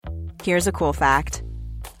Here's a cool fact.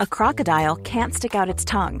 A crocodile can't stick out its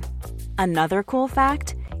tongue. Another cool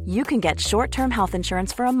fact, you can get short-term health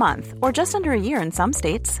insurance for a month or just under a year in some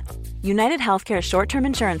states. United Healthcare short-term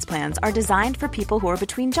insurance plans are designed for people who are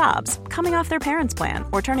between jobs, coming off their parents' plan,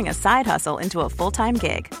 or turning a side hustle into a full-time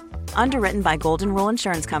gig. Underwritten by Golden Rule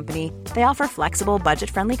Insurance Company, they offer flexible,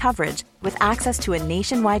 budget-friendly coverage with access to a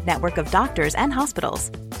nationwide network of doctors and hospitals.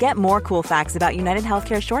 Get more cool facts about United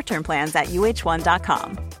Healthcare short-term plans at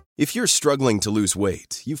uh1.com. If you're struggling to lose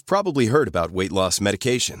weight, you've probably heard about weight loss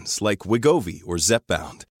medications like Wegovy or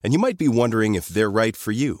Zepbound, and you might be wondering if they're right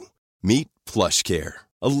for you. Meet PlushCare,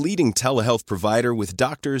 a leading telehealth provider with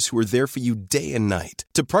doctors who are there for you day and night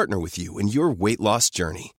to partner with you in your weight loss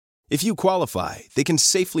journey. If you qualify, they can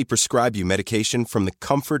safely prescribe you medication from the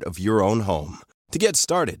comfort of your own home. To get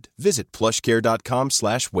started, visit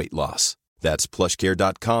plushcare.com/weight-loss. That's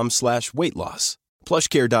plushcare.com/weight-loss.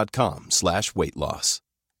 plushcare.com/weight-loss.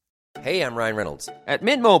 Hey, I'm Ryan Reynolds. At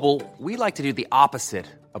Mint Mobile, we like to do the opposite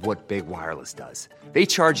of what Big Wireless does. They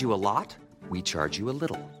charge you a lot, we charge you a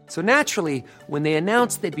little. So naturally, when they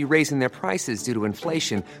announced they'd be raising their prices due to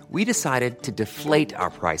inflation, we decided to deflate our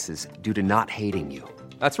prices due to not hating you.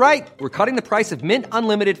 That's right. We're cutting the price of Mint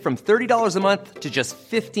Unlimited from $30 a month to just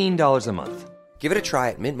 $15 a month. Give it a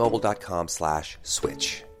try at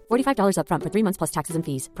mintmobile.com/switch. $45 up front for 3 months plus taxes and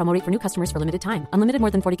fees. Promo rate for new customers for limited time. Unlimited more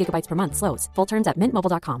than 40 gigabytes per month. Slows full terms at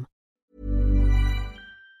mintmobile.com.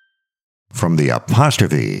 From the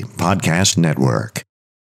Apostrophe Podcast Network.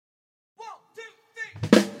 1, 2,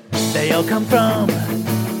 3. They all come from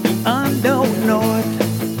the unknown north.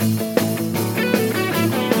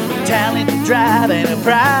 Talent, drive, and a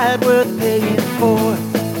pride worth paying for.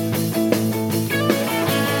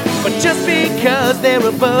 But just because they're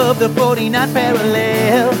above the 49th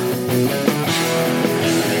parallel,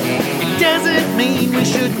 it doesn't mean we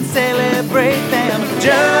shouldn't celebrate them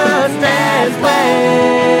just as well.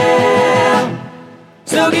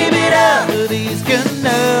 So give it up to these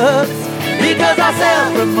Canucks, because our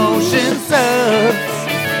self-promotion sucks.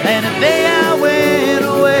 And if they all went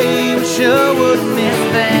away, we sure would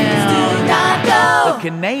miss them. Do not go. The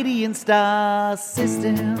Canadian Star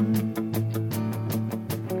System.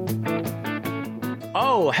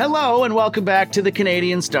 Oh, hello and welcome back to the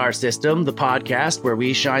Canadian Star System, the podcast where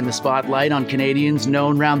we shine the spotlight on Canadians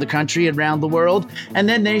known around the country and around the world, and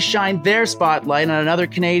then they shine their spotlight on another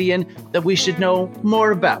Canadian that we should know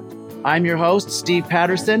more about. I'm your host, Steve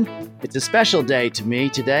Patterson. It's a special day to me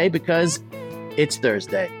today because it's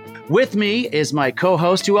Thursday. With me is my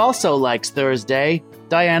co-host who also likes Thursday,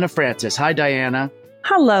 Diana Francis. Hi, Diana.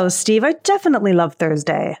 Hello, Steve. I definitely love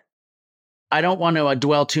Thursday. I don't want to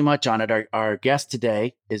dwell too much on it. Our guest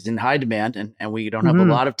today is in high demand, and we don't have a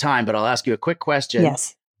lot of time, but I'll ask you a quick question.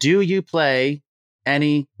 Yes. Do you play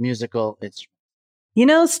any musical instruments? You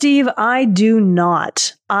know, Steve, I do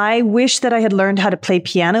not. I wish that I had learned how to play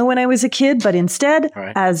piano when I was a kid, but instead,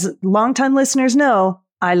 as longtime listeners know,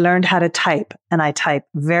 I learned how to type, and I type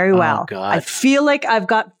very well. Oh, God. I feel like I've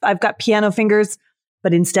got piano fingers,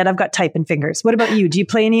 but instead I've got typing fingers. What about you? Do you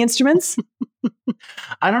play any instruments?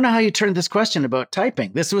 I don't know how you turned this question about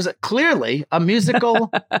typing. This was clearly a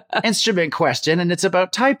musical instrument question, and it's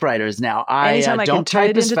about typewriters now. I don't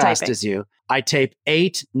type as fast as you. I type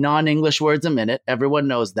 8 non-English words a minute. Everyone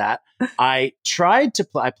knows that. I tried to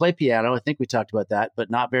play. I play piano. I think we talked about that,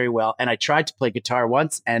 but not very well. And I tried to play guitar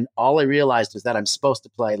once, and all I realized was that I'm supposed to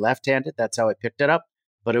play left-handed. That's how I picked it up.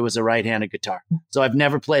 But it was a right-handed guitar. So I've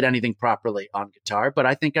never played anything properly on guitar, but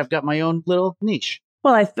I think I've got my own little niche.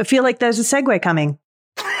 Well, I feel like there's a segue coming.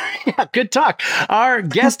 Yeah, good talk. Our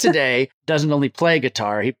guest today doesn't only play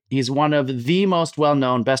guitar. He's one of the most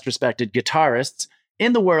well-known, best-respected guitarists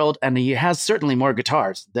in the world, and he has certainly more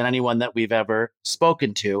guitars than anyone that we've ever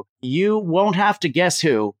spoken to. You won't have to guess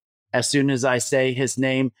who as soon as I say his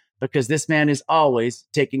name, because this man is always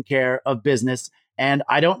taking care of business, and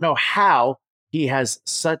I don't know how he has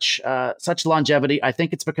such longevity. I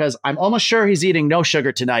think it's because I'm almost sure he's eating no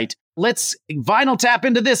sugar tonight. Let's vinyl tap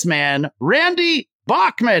into this man, Randy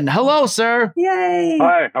Bachman. Hello, sir. Yay.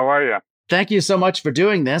 Hi, how are you? Thank you so much for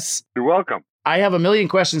doing this. You're welcome. I have a million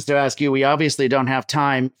questions to ask you. We obviously don't have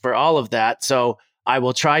time for all of that, so I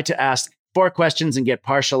will try to ask 4 questions and get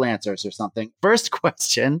partial answers or something. First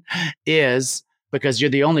question is, because you're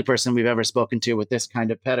the only person we've ever spoken to with this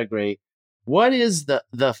kind of pedigree, what is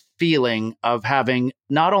the feeling of having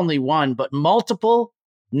not only one, but multiple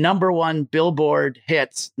 #1 Billboard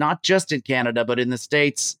hits, not just in Canada, but in the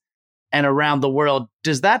States and around the world?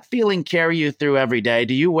 Does that feeling carry you through every day?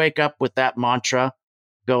 Do you wake up with that mantra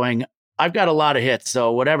going, I've got a lot of hits,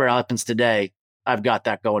 so whatever happens today, I've got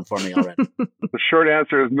that going for me already? The short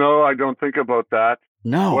answer is no, I don't think about that.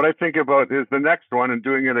 No. What I think about is the next one and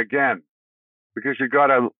doing it again, because you got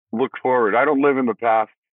to look forward. I don't live in the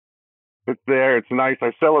past. It's there. It's nice.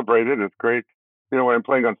 I celebrate it. It's great. You know, when I'm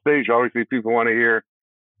playing on stage, obviously people want to hear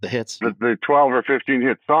the hits, the 12 or 15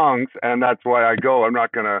 hit songs, and that's why I go. I'm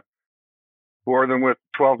not going to bore them with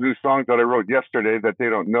 12 new songs that I wrote yesterday that they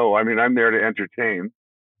don't know. I mean, I'm there to entertain,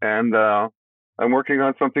 and I'm working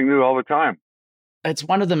on something new all the time. It's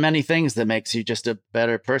one of the many things that makes you just a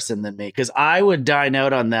better person than me, because I would dine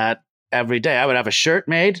out on that every day. I would have a shirt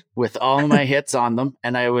made with all my hits on them,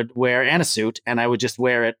 and I would wear and a suit, and I would just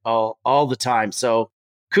wear it all the time. So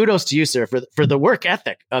kudos to you, sir, for the work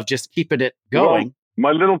ethic of just keeping it going. Well,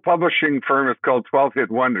 my little publishing firm is called 12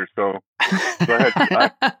 Hit Wonder. So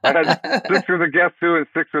I had 6 with the Guess Who and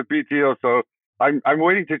 6 with BTO. So I'm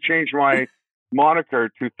waiting to change my moniker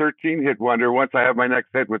to 13 Hit Wonder once I have my next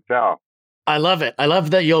hit with Sal. I love it. I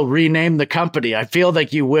love that you'll rename the company. I feel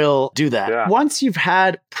like you will do that. Yeah. Once you've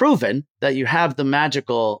had proven that you have the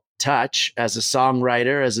magical touch as a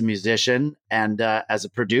songwriter, as a musician, and as a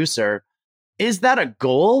producer, is that a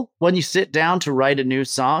goal when you sit down to write a new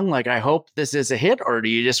song? Like, I hope this is a hit, or do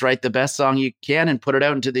you just write the best song you can and put it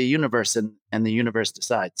out into the universe and the universe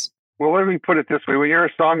decides? Well, let me put it this way. When you're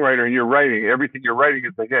a songwriter and you're writing, everything you're writing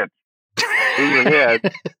is a hit in your head,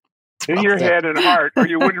 head and heart, or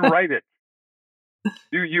you wouldn't write it.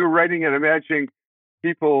 You're writing it, imagining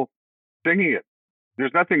people singing it.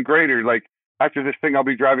 There's nothing greater. Like, after this thing, I'll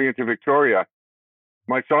be driving into Victoria.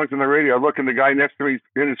 My song's on the radio. I look, and the guy next to me is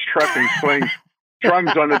in his truck, and he's playing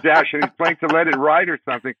drums on the dash, and he's playing To Let It Ride or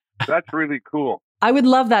something. That's really cool. I would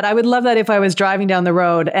love that. I would love that if I was driving down the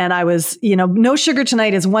road and I was, No Sugar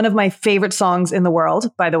Tonight is one of my favorite songs in the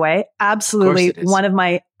world, by the way. Absolutely one of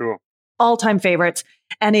my all-time favorites.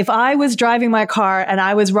 And if I was driving my car and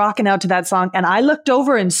I was rocking out to that song and I looked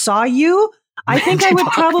over and saw you, I think I would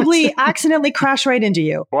probably accidentally crash right into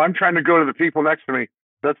you. Well, I'm trying to go to the people next to me.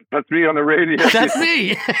 That's me on the radio. That's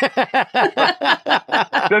me.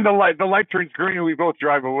 Then the light turns green and we both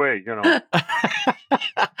drive away,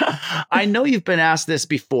 I know you've been asked this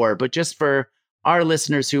before, but just for our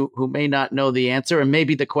listeners who may not know the answer, and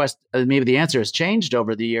maybe the answer has changed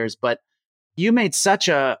over the years, but you made such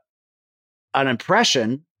an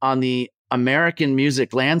impression on the American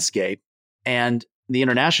music landscape and the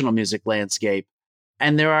international music landscape.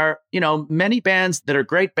 And there are, many bands that are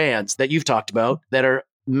great bands that you've talked about that are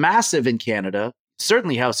massive in Canada,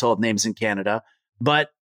 certainly household names in Canada,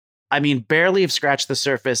 but I mean, barely have scratched the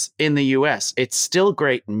surface in the US. It's still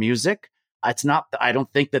great music. It's not, I don't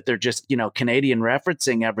think that they're just, Canadian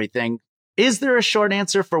referencing everything. Is there a short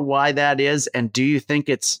answer for why that is? And do you think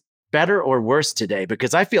it's better or worse today?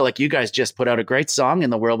 Because I feel like you guys just put out a great song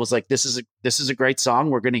and the world was like, this is a great song.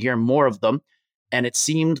 We're going to hear more of them. And it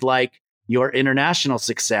seemed like your international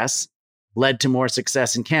success led to more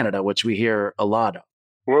success in Canada, which we hear a lot of.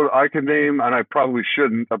 Well, I could name, and I probably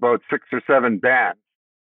shouldn't, about 6 or 7 bands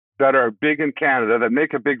that are big in Canada that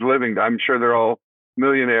make a big living. I'm sure they're all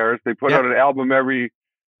millionaires. They put out an album every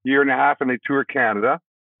year and a half and they tour Canada.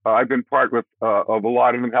 I've been part of a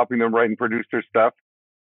lot of them, helping them write and produce their stuff.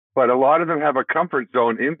 But a lot of them have a comfort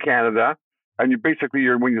zone in Canada. And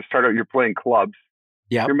when you start out, you're playing clubs.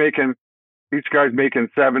 Yeah. Each guy's making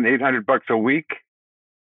 $700-800 a week.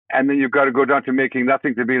 And then you've got to go down to making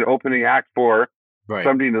nothing to be an opening act for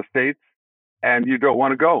somebody in the States. And you don't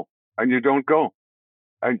want to go. And you don't go.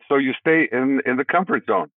 And so you stay in the comfort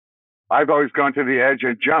zone. I've always gone to the edge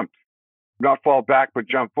and jumped. Not fall back, but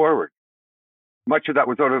jump forward. Much of that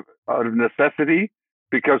was out of necessity,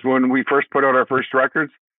 because when we first put out our first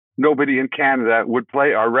records, nobody in Canada would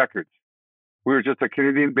play our records. We were just a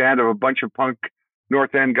Canadian band of a bunch of punk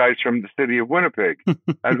North End guys from the city of Winnipeg.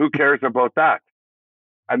 And who cares about that?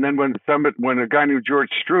 And then when a guy named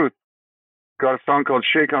George Struth got a song called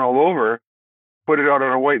Shakin' All Over, put it out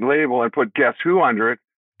on a white label and put Guess Who under it,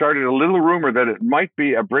 started a little rumor that it might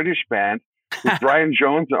be a British band with Brian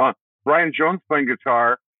Jones playing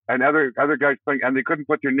guitar and other guys playing, and they couldn't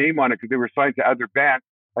put their name on it because they were signed to other bands.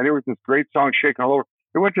 And there was this great song, Shakin' All Over.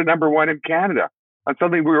 It went to -- 1 in Canada. And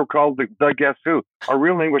suddenly we were called the Guess Who. Our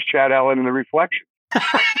real name was Chad Allen and the Reflections.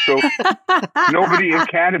 So nobody in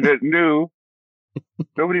Canada knew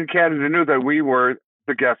that we were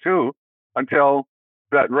the Guess Who until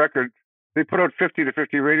that record. They put out 50 to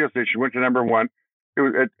 50 radio stations, went to #1. It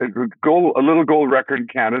was a little gold record in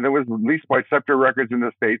Canada. It was released by Scepter Records in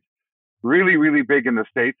the States, really, really big in the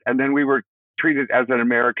States. And then we were treated as an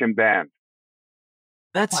American band.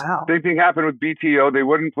 That's wow. Same thing happened with BTO. They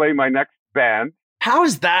wouldn't play my next band. How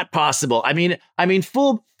is that possible? I mean,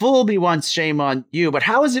 fool me once, shame on you. But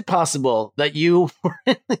how is it possible that you were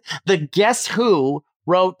the Guess Who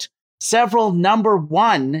wrote several number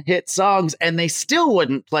one hit songs, and they still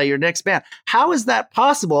wouldn't play your next band. How is that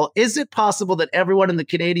possible? Is it possible that everyone in the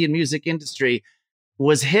Canadian music industry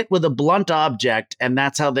was hit with a blunt object and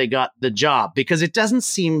that's how they got the job? Because it doesn't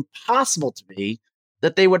seem possible to me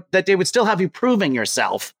that they would still have you proving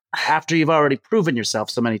yourself after you've already proven yourself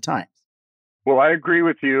so many times. Well, I agree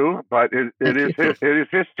with you, but it is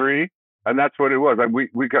history, and that's what it was.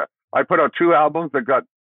 I put out 2 albums that got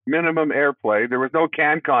minimum airplay. There was no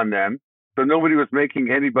CanCon then, so nobody was making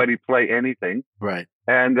anybody play anything. Right.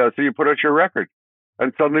 And so you put out your record,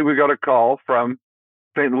 and suddenly we got a call from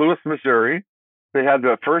St. Louis, Missouri. They had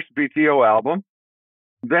the first BTO album.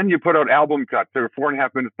 Then you put out album cuts. They were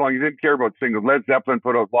 4.5 minutes long. You didn't care about singles. Led Zeppelin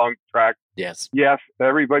put out long tracks. Yes. Yes,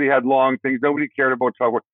 everybody had long things. Nobody cared about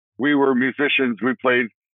talk. We were musicians. We played,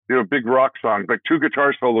 big rock songs, like 2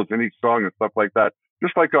 guitar solos in each song and stuff like that,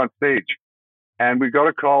 just like on stage. And we got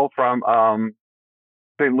a call from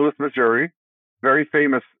St. Louis, Missouri, very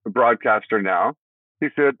famous broadcaster now. He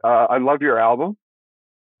said, I love your album.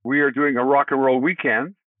 We are doing a rock and roll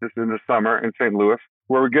weekend this in the summer in St. Louis,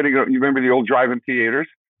 where we're getting, you remember the old drive-in theaters?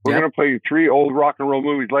 We're going to play 3 old rock and roll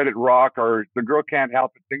movies, Let It Rock, or The Girl Can't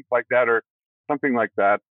Help It, things like that, or something like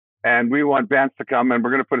that. And we want bands to come, and we're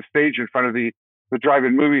going to put a stage in front of the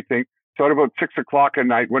drive-in movie thing. So at about 6 o'clock at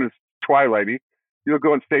night, when it's twilighty, you'll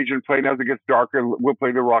go on stage and play. And as it gets darker, we'll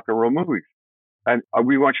play the rock and roll movies. And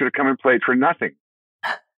we want you to come and play it for nothing.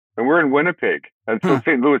 And we're in Winnipeg. And so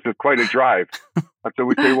St. Louis is quite a drive. And so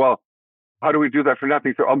we say, well, how do we do that for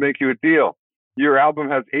nothing? So I'll make you a deal. Your album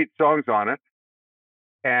has 8 songs on it.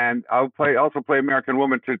 And I'll also play American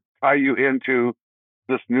Woman to tie you into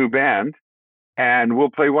this new band. And we'll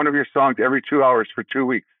play one of your songs every 2 hours for 2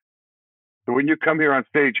 weeks. So when you come here on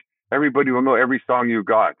stage, everybody will know every song you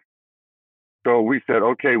got. So we said,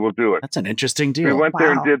 okay, we'll do it. That's an interesting deal. We went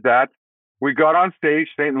there and did that. We got on stage,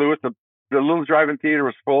 St. Louis. The little drive-in theater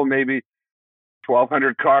was full, maybe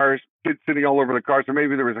 1,200 cars, kids sitting all over the cars. Or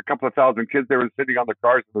maybe there was a couple of thousand kids there sitting on the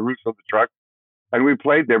cars and the roofs of the truck. And we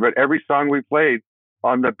played there. But every song we played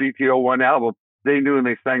on the BTO1 album, they knew and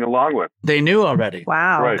they sang along with. They knew already.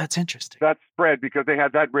 Wow. Right. That's interesting. That spread because they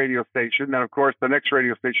had that radio station. Then, of course, the next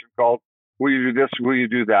radio station called, will you do this? Will you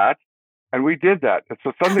do that? And we did that. And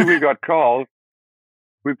so suddenly we got called.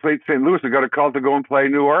 We played St. Louis. We got a call to go and play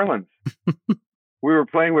New Orleans. We were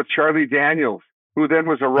playing with Charlie Daniels, who then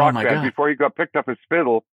was a rock band. God. Before he got picked up his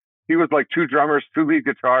fiddle, he was like 2 drummers, 2 lead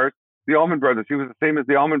guitars, the Allman Brothers. He was the same as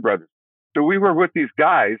the Allman Brothers. So we were with these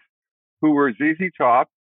guys who were ZZ Top,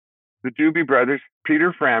 the Doobie Brothers,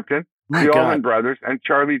 Peter Frampton, the Allman Brothers, and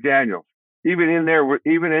Charlie Daniels. Even in there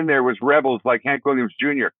was rebels like Hank Williams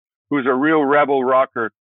Jr., who's a real rebel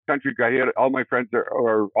rocker, country guy. He had all my friends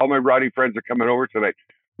all my rowdy friends are coming over tonight.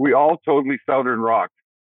 We all totally Southern rocked.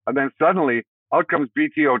 And then suddenly out comes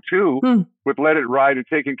BTO2 with Let It Ride and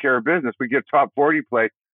Taking Care of Business. We get top 40 play.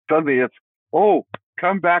 Suddenly it's,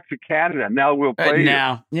 come back to Canada. Now we'll play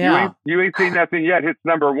now. Yeah. You ain't seen nothing yet. It's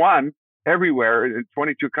number 1 everywhere in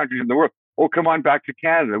 22 countries in the world. Oh, come on back to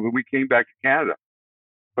Canada. When we came back to Canada.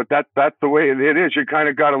 But that's the way it is. You kind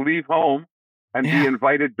of got to leave home and be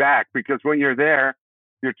invited back, because when you're there,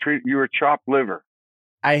 you're chopped liver.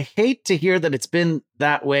 I hate to hear that it's been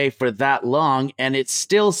that way for that long, and it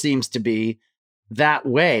still seems to be that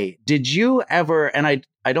way. Did you ever, and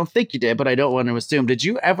I don't think you did, but I don't want to assume, did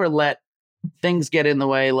you ever let things get in the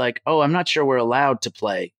way, like, oh, I'm not sure we're allowed to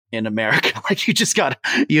play in America? Like you just got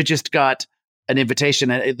an invitation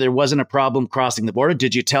and there wasn't a problem crossing the border.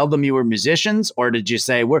 Did you tell them you were musicians, or did you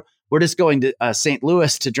say we're just going to St.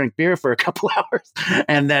 Louis to drink beer for a couple hours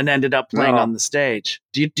and then ended up playing on the stage?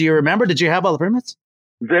 Do you remember? Did you have all the permits?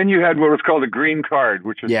 Then you had what was called a green card,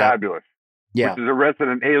 which is fabulous. Yeah. Which is a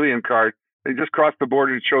resident alien card. They just crossed the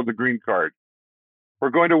border and showed the green card.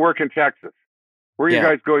 We're going to work in Texas. Where are you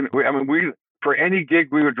guys going? We for any gig,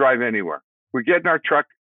 we would drive anywhere. We get in our truck,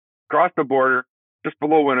 cross the border, just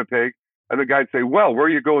below Winnipeg, and the guy'd say, well, where are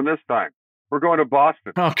you going this time? We're going to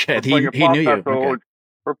Boston. Okay, he knew you. Okay.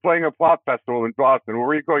 We're playing a pop festival in Boston. Where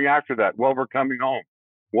are you going after that? Well, we're coming home.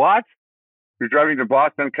 What? You're driving to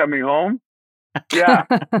Boston, coming home? Yeah.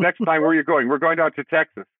 Next time, where are you going? We're going down to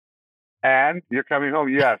Texas. And you're coming home?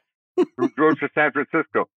 Yes. We drove to San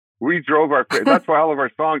Francisco. We drove that's why all of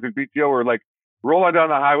our songs in BTO were like, roll on down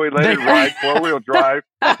the highway, let it ride, 4-wheel drive.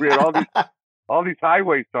 We had all these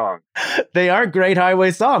highway songs. They are great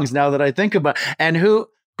highway songs now that I think about it. And who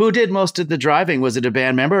did most of the driving? Was it a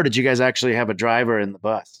band member, or did you guys actually have a driver in the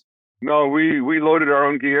bus? No, we loaded our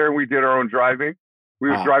own gear and we did our own driving. We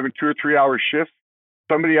were driving 2 or 3 hour shifts.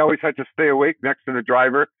 Somebody always had to stay awake next to the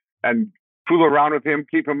driver and fool around with him,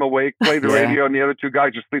 keep him awake, play the radio, and the other 2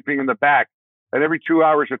 guys are sleeping in the back. And every 2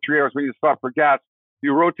 hours or 3 hours when you stop for gas,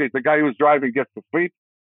 you rotate. The guy who's driving gets to sleep.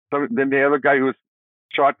 So then the other guy who's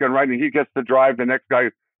shotgun riding, he gets to drive. The next guy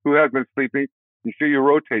who has been sleeping, you see, you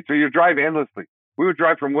rotate. So you drive endlessly. We would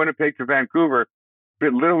drive from Winnipeg to Vancouver,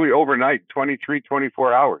 but literally overnight, 23,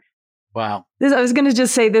 24 hours. Wow. I was going to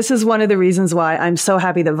just say, this is one of the reasons why I'm so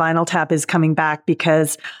happy that Vinyl Tap is coming back,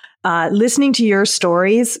 because listening to your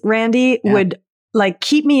stories, Randy, would like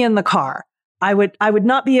keep me in the car. I would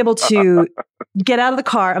not be able to get out of the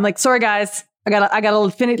car. I'm like, sorry guys, I gotta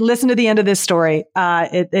listen to the end of this story.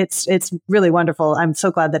 It's really wonderful. I'm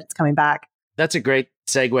so glad that it's coming back. That's a great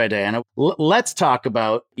segue, Diana. Let's talk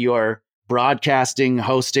about your broadcasting,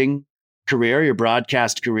 hosting career, your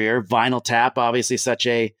broadcast career. Vinyl Tap, obviously such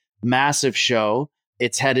a massive show.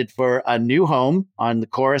 It's headed for a new home on the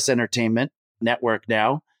Chorus Entertainment Network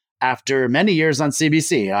now. After many years on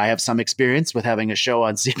CBC, I have some experience with having a show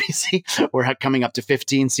on CBC. We're coming up to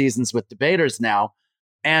 15 seasons with Debaters now.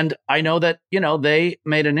 And I know that, they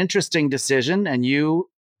made an interesting decision, and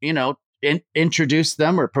you introduced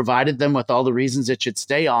them or provided them with all the reasons it should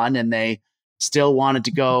stay on, and they still wanted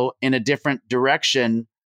to go in a different direction.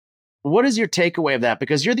 What is your takeaway of that?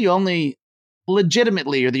 Because you're the only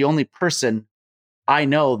person I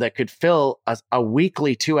know that could fill a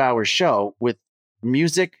weekly 2-hour show with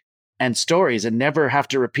music and stories and never have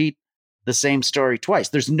to repeat the same story twice.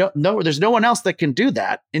 There's no one else that can do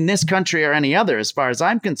that in this country or any other, as far as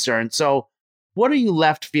I'm concerned. So what are you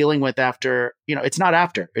left feeling with after, it's not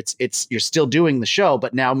after, it's you're still doing the show,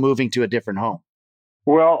 but now moving to a different home?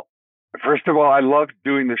 Well, first of all, I loved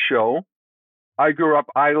doing the show. I grew up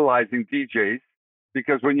idolizing DJs,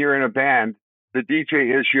 because when you're in a band, the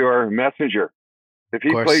DJ is your messenger. If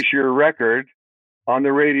he plays your record on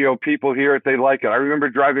the radio, people hear it, they like it. I remember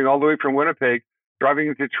driving all the way from Winnipeg, driving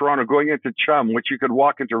into Toronto, going into Chum, which you could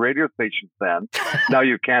walk into radio stations then. Now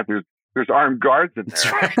you can't. There's armed guards in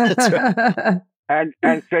there. That's right.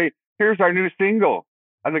 And say, here's our new single.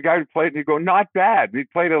 And the guy would play it, and he'd go, not bad. And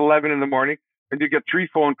he'd play it at 11 in the morning, and you get 3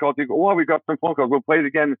 phone calls. You go, well, we got some phone calls. We'll play it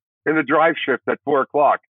again in the drive shift at 4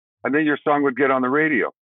 o'clock. And then your song would get on the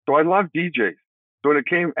radio. So I love DJs. So when it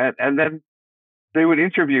came, and then they would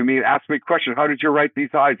interview me and ask me questions. How did you write These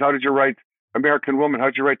Eyes? How did you write American Woman? How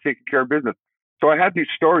did you write Taking Care of Business? So I had these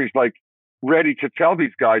stories like ready to tell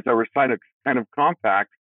these guys that were kind of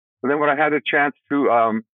compact. And then when I had a chance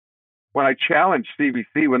to, when I challenged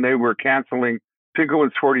CBC when they were canceling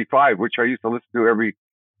Penguins 45, which I used to listen to every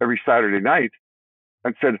Saturday night,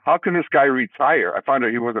 and said, how can this guy retire? I found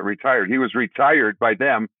out he wasn't retired. He was retired by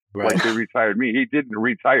them, right, like they retired me. He didn't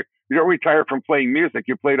retire. You don't retire from playing music.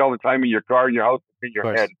 You play it all the time in your car, in your house, in your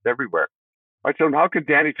head, it's everywhere. I said, how could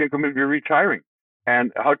Danny Finkelman be retiring?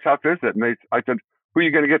 And how tough is it? And I said, who are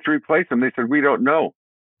you going to get to replace him? They said, we don't know.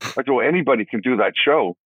 I said, well, anybody can do that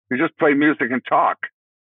show. You just play music and talk.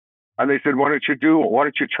 And they said, why don't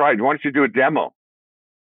you try? Why don't you do a demo?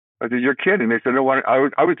 I said, you're kidding. They said, no, I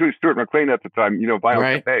was doing Stuart McLean at the time, Vinyl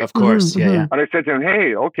right, Cafe. of course, yeah. And I said to him,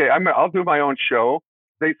 hey, okay, I'll do my own show.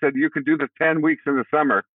 They said, you can do the 10 weeks in the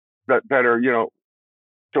summer that are,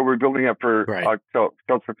 so we're building up for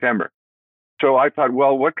till September. So I thought,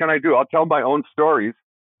 well, what can I do? I'll tell my own stories,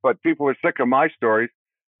 but people are sick of my stories.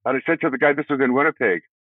 And I said to the guy, this was in Winnipeg,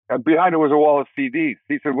 and behind it was a wall of CDs.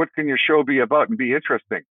 He said, what can your show be about and be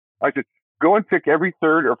interesting? I said, go and pick every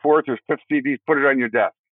third or fourth or fifth CD, put it on your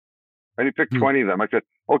desk. And he picked 20 of them. I said,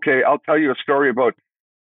 okay, I'll tell you a story about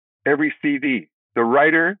every CD. The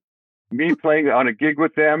writer, me playing on a gig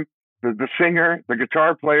with them, the singer, the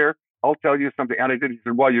guitar player, I'll tell you something. And I did. He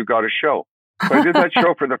said, well, you got a show. So I did that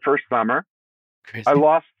show for the first summer. Crazy. I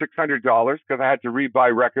lost $600 because I had to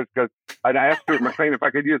rebuy records, because I asked Stuart McLean if I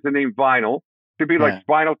could use the name Vinyl to be like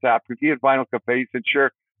Spinal Tap, because he had Vinyl Cafe. He said,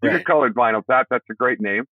 sure, you could call it Vinyl Tap. That's a great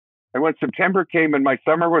name. And when September came and my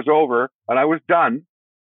summer was over and I was done,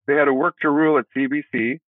 they had a work to rule at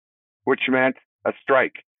CBC, which meant a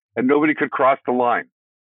strike, and nobody could cross the line.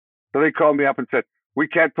 So they called me up and said, we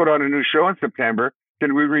can't put on a new show in September.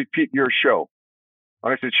 Can we repeat your show?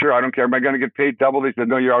 And I said, sure, I don't care. Am I going to get paid double? They said,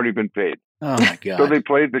 no, you've already been paid. Oh, my God. So they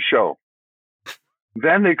played the show.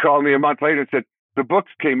 Then they called me a month later and said, the books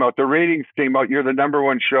came out, the ratings came out, you're the number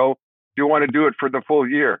one show. Do you want to do it for the full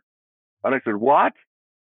year? And I said, what?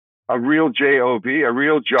 A real job, a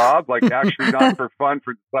real job, like actually not for fun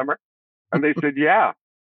for the summer? And they said, yeah.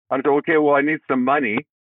 And I said, okay, well, I need some money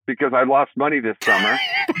because I lost money this summer.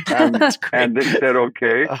 And they said,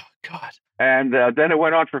 okay. Oh, God. And then it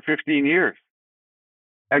went on for 15 years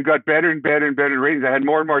and got better and better and better ratings. I had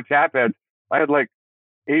more and more tap heads. I had like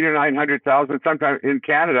 800,000 or 900,000 sometimes in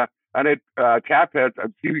Canada. And I had tap heads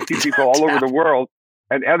of CBC people all over the world.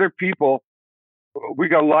 And other people we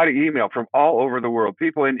got a lot of email from all over the world.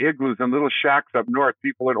 People in igloos and little shacks up north.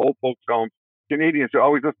 People in old folks' homes. Canadians who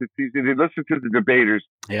always listen to CBC. They listen to the debaters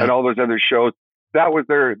and all those other shows. That was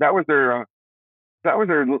their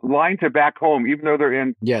line to back home. Even though they're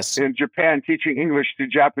in Japan teaching English to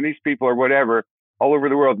Japanese people or whatever all over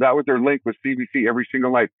the world, that was their link with CBC every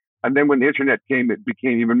single night. And then when the internet came, it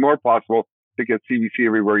became even more possible to get CBC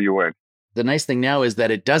everywhere you went. The nice thing now is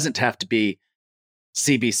that it doesn't have to be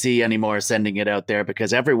CBC anymore sending it out there,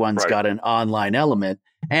 because everyone's got an online element,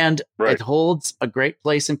 and it holds a great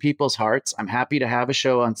place in people's hearts. I'm happy to have a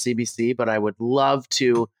show on CBC, but I would love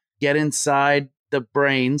to get inside the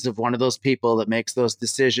brains of one of those people that makes those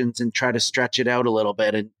decisions and try to stretch it out a little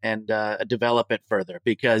bit and develop it further,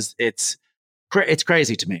 because it's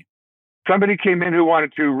crazy to me. Somebody came in who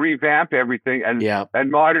wanted to revamp everything and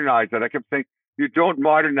modernize it. I kept saying, you don't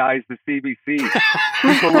modernize the CBC.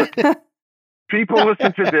 People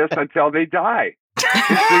listen to this until they die.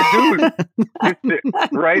 It's their news.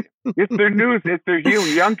 It's their news. It's their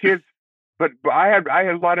young kids. But I had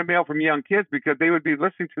a lot of mail from young kids because they would be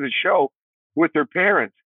listening to the show with their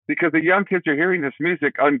parents, because the young kids are hearing this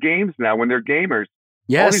music on games now when they're gamers.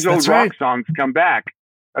 Yes, all these old rock songs come back.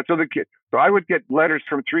 And so so I would get letters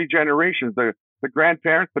from 3 generations, the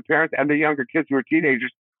grandparents, the parents, and the younger kids who were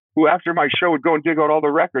teenagers, who after my show would go and dig out all the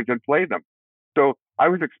records and play them. So I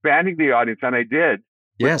was expanding the audience, and I did.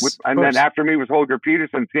 Yes. And then after me was Holger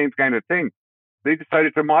Peterson, same kind of thing. They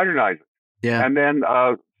decided to modernize it. Yeah. And then,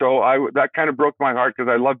 that kind of broke my heart because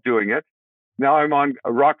I love doing it. Now I'm on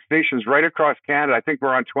rock stations right across Canada. I think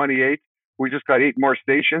we're on 28. We just got 8 more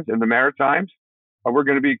stations in the Maritimes. We're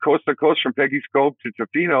going to be coast to coast from Peggy's Cove to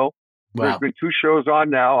Tofino. Wow. There's been 2 shows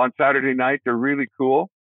on now on Saturday night. They're really cool.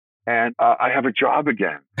 And I have a job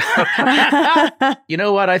again. You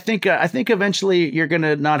know what? I think eventually you're going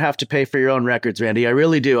to not have to pay for your own records, Randy. I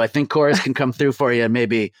really do. I think Chorus can come through for you and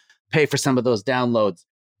maybe pay for some of those downloads.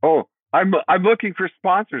 Oh, I'm looking for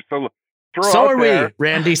sponsors. So are we,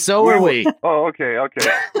 Randy. So are we. Oh, okay.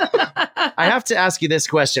 I have to ask you this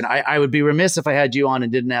question. I would be remiss if I had you on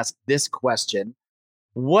and didn't ask this question.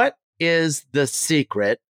 What is the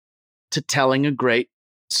secret to telling a great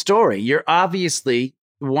story? You're obviously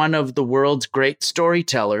one of the world's great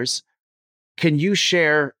storytellers. Can you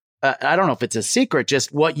share, I don't know if it's a secret,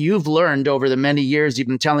 just what you've learned over the many years you've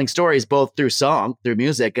been telling stories, both through song, through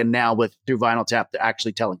music, and now through Vinyl Tap,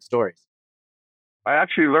 actually telling stories? I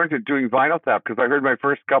actually learned it doing Vinyl Tap because I heard my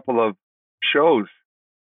first couple of shows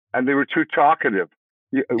and they were too talkative.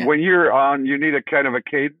 When you're on, you need a kind of a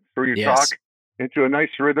cadence where you talk into a nice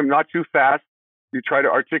rhythm, not too fast. You try to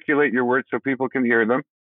articulate your words so people can hear them.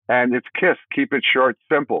 And it's KISS. Keep it short,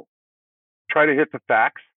 simple. Try to hit the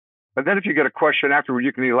facts. But then if you get a question afterward,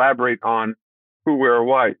 you can elaborate on who, where, or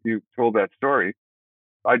why you told that story.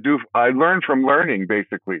 I learn from learning,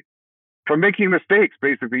 basically. From making mistakes,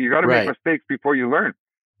 basically. You got to make mistakes before you learn.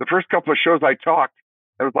 The first couple of shows I talked,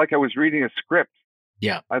 it was like I was reading a script.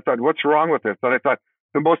 Yeah. I thought, what's wrong with this? And I thought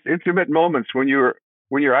the most intimate moments when you're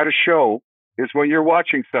at a show is when you're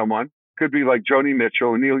watching someone, could be like Joni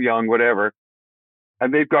Mitchell, Neil Young, whatever,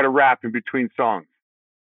 and they've got a rap in between songs,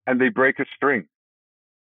 and they break a string.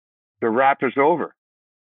 The rap is over.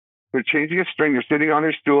 They're changing a string. They're sitting on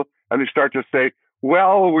their stool, and they start to say,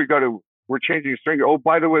 well, we're changing a string. Oh,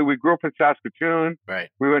 by the way, we grew up in Saskatoon. Right.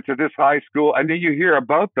 We went to this high school. And then you hear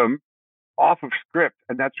about them off of script,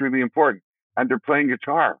 and that's really important. And they're playing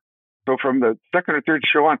guitar. So from the second or third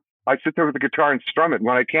show on, I sit there with the guitar and strum it.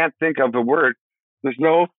 When I can't think of the word, there's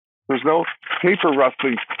no paper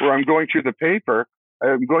rustling where I'm going through the paper.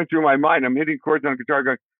 I'm going through my mind. I'm hitting chords on the guitar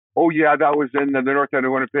going, oh, yeah, that was in the north end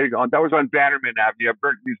of Winnipeg. That was on Bannerman Avenue.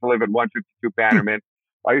 Bert used to live at 152 Bannerman.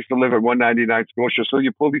 I used to live at 199 Scotia. So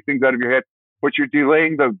you pull these things out of your head, but you're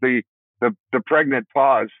delaying the pregnant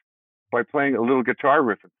pause by playing a little guitar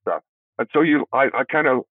riff and stuff. And so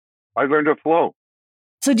I learned to flow.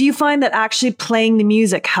 So do you find that actually playing the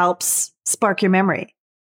music helps spark your memory?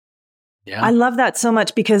 Yeah. I love that so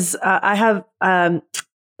much because I have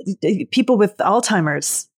people with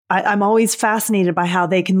Alzheimer's. I'm always fascinated by how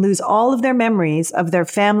they can lose all of their memories of their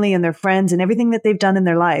family and their friends and everything that they've done in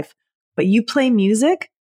their life. But you play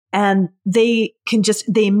music and they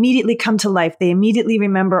immediately come to life. They immediately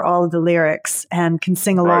remember all of the lyrics and can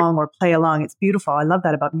sing along or play along. It's beautiful. I love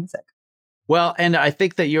that about music. Well, and I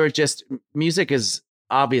think that music is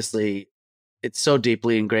obviously, it's so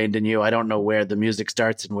deeply ingrained in you. I don't know where the music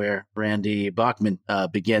starts and where Randy Bachman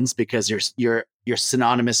begins, because you're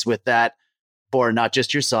synonymous with that for not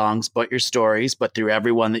just your songs, but your stories, but through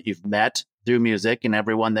everyone that you've met through music and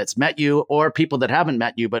everyone that's met you or people that haven't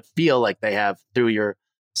met you, but feel like they have through your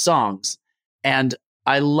songs. And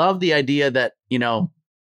I love the idea that,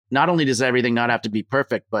 not only does everything not have to be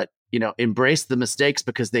perfect, but, embrace the mistakes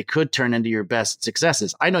because they could turn into your best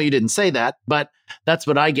successes. I know you didn't say that, but that's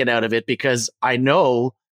what I get out of it because I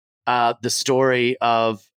know the story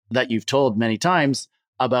of that you've told many times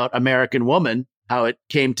about American Woman, how it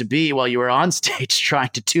came to be while you were on stage trying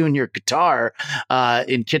to tune your guitar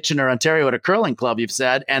in Kitchener, Ontario at a curling club, you've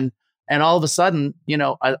said. And all of a sudden,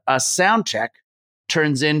 a sound check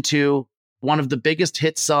turns into one of the biggest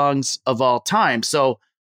hit songs of all time. So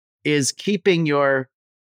is keeping your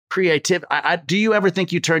creative. Do you ever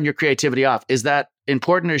think you turn your creativity off? Is that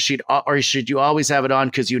important, or should you always have it on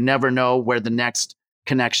because you never know where the next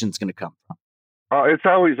connection is going to come from? It's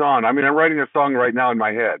always on. I mean, I'm writing a song right now in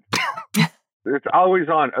my head. It's always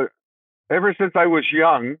on. Ever since I was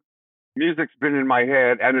young, music's been in my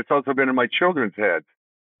head, and it's also been in my children's heads.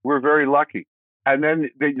 We're very lucky. And then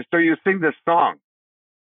so you sing this song.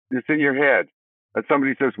 It's in your head. And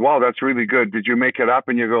somebody says, wow, that's really good. Did you make it up?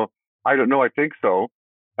 And you go, I don't know. I think so.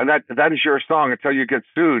 And that is your song until you get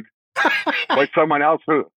sued by someone else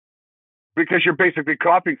because you're basically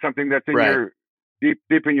copying something that's in your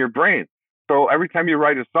deep in your brain. So every time you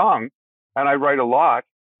write a song, and I write a lot,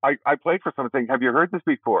 I play for something. Have you heard this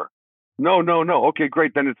before? No. Okay,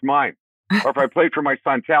 great. Then it's mine. Or if I played for my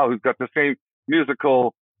son, Tal, who's got the same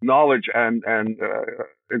musical knowledge and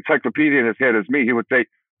encyclopedia in his head as me, he would say,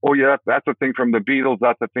 oh yeah, that's a thing from the Beatles.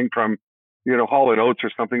 That's a thing from, Hall & Oates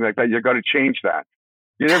or something like that. You got to change that.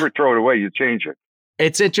 You never throw it away. You change it.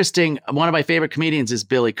 It's interesting. One of my favorite comedians is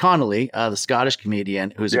Billy Connolly, the Scottish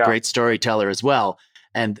comedian, who's a great storyteller as well.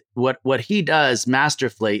 And what he does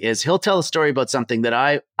masterfully is he'll tell a story about something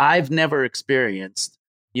that I've never experienced,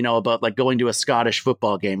 about like going to a Scottish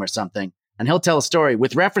football game or something. And he'll tell a story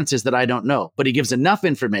with references that I don't know, but he gives enough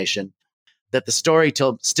information that the story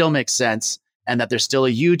still makes sense and that there's still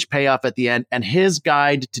a huge payoff at the end. And his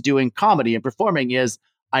guide to doing comedy and performing is,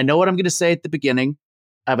 I know what I'm going to say at the beginning.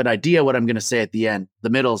 I have an idea what I'm going to say at the end.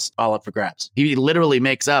 The middle's all up for grabs. He literally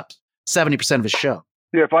makes up 70% of his show.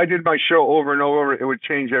 Yeah, if I did my show over and over, it would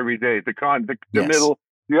change every day. The middle,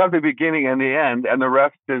 you have the beginning and the end, and the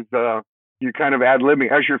rest is you kind of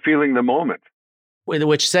ad-libbing as you're feeling the moment.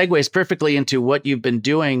 Which segues perfectly into what you've been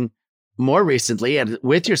doing more recently and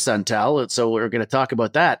with your son, Tal. So we're going to talk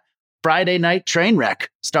about that. Friday Night Trainwreck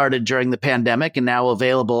started during the pandemic and now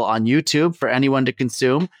available on YouTube for anyone to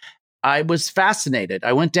consume. I was fascinated.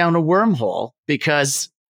 I went down a wormhole because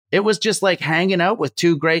it was just like hanging out with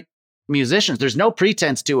two great musicians. There's no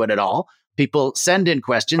pretense to it at all. People send in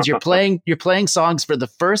questions. You're playing songs for the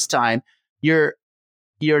first time. You're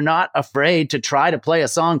not afraid to try to play a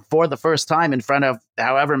song for the first time in front of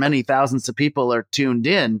however many thousands of people are tuned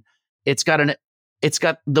in. It's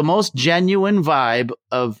got the most genuine vibe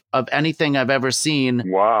of anything I've ever seen.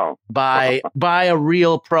 Wow. By a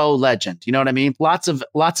real pro legend. You know what I mean? Lots of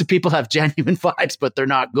people have genuine vibes, but they're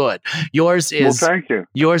not good. Yours is thank you.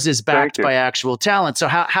 Yours is backed by actual talent. So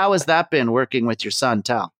how has that been working with your son,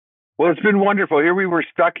 Tal? Well, it's been wonderful. Here we were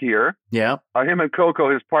stuck here. Yeah. Him and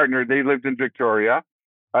Coco, his partner, they lived in Victoria,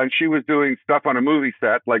 and she was doing stuff on a movie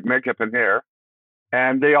set like makeup and hair,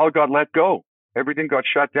 and they all got let go. Everything got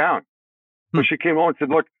shut down. So she came home and said,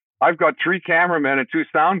 look, I've got 3 cameramen and 2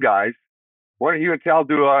 sound guys. Why don't you and Tal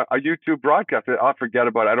do a YouTube broadcast? I'll forget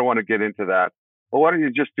about it. I don't want to get into that. Well, why don't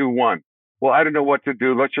you just do one? Well, I don't know what to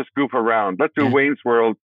do. Let's just goof around. Let's do Wayne's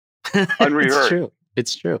World unrehearsed.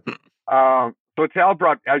 It's true. So Tal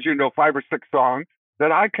brought, as you know, 5 or 6 songs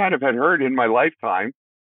that I kind of had heard in my lifetime.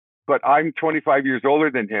 But I'm 25 years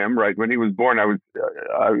older than him, right? When he was born, I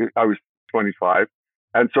was 25.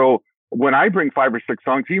 And so when I bring 5 or 6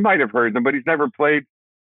 songs, he might have heard them, but he's never played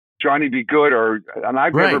Johnny Be Good and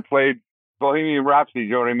I've never played Bohemian Rhapsody,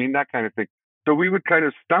 you know what I mean? That kind of thing. So we would kind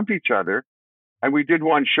of stump each other. And we did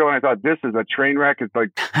one show and I thought, this is a train wreck. It's like,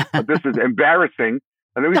 this is embarrassing.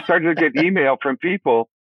 And then we started to get email from people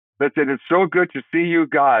that said, it's so good to see you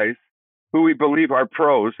guys who we believe are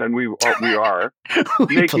pros, and we are,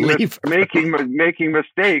 making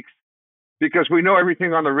mistakes because we know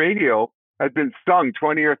everything on the radio has been sung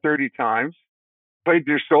 20 or 30 times, played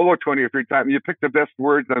your solo 20 or 30 times. You pick the best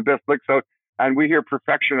words and the best licks out, and we hear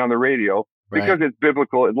perfection on the radio because it's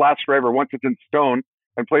biblical. It lasts forever. Once it's in stone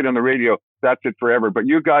and played on the radio, that's it forever. But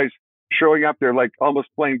you guys showing up there like almost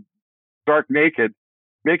playing stark naked,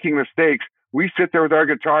 making mistakes. We sit there with our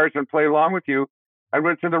guitars and play along with you. And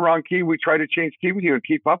when it's in the wrong key, we try to change key with you and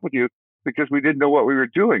keep up with you because we didn't know what we were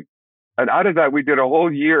doing. And out of that, we did a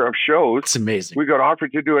whole year of shows. It's amazing. We got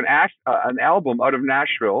offered to do an album out of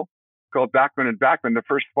Nashville called Bachman and Bachman, the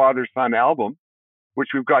first father-son album, which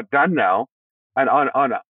we've got done now. And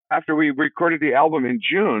after we recorded the album in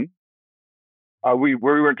June, we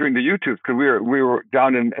weren't doing the YouTubes because we were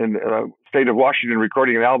down in state of Washington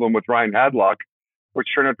recording an album with Ryan Hadlock, which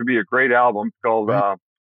turned out to be a great album. It's called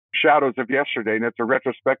Shadows of Yesterday, and it's a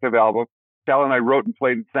retrospective album. Sal and I wrote and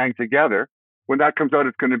played and sang together. When that comes out,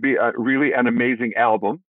 it's going to be really an amazing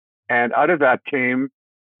album. And out of that came,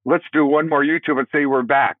 let's do one more YouTube and say we're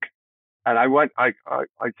back. And I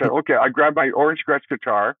said, okay, I grabbed my orange Gretsch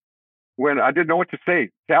guitar when I didn't know what to say.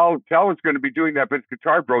 Tal was going to be doing that, but his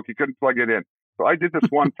guitar broke. He couldn't plug it in. So I did this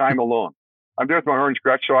one time alone. I'm there with my orange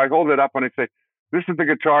Gretsch. So I hold it up and I say, this is the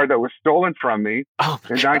guitar that was stolen from me in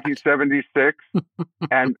 1976.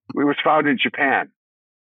 And it was found in Japan.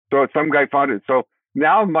 So some guy found it. So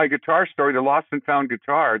now my guitar story, the lost and found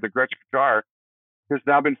guitar, the Gretsch guitar, has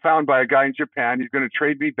now been found by a guy in Japan. He's going to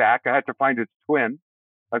trade me back. I had to find its twin.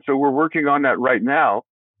 And so we're working on that right now.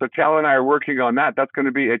 So Tal and I are working on that. That's going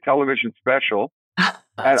to be a television special.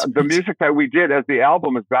 And the music that we did as the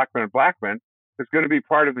album is Bachman and Blackman is going to be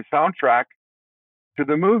part of the soundtrack to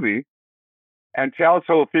the movie. And Tal's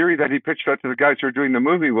whole theory that he pitched out to the guys who were doing the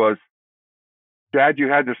movie was, Dad, you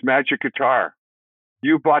had this magic guitar.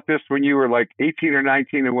 You bought this when you were like 18 or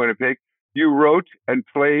 19 in Winnipeg. You wrote and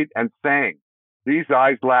played and sang. These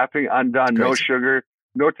Eyes, Laughing, Undone, No Sugar,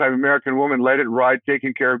 No Time, American Woman, Let It Ride,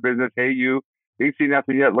 Taking Care of Business, Hey You, Ain't Seen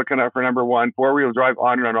Nothing Yet, Looking Out for Number One, Four Wheel Drive,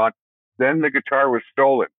 on and on. Then the guitar was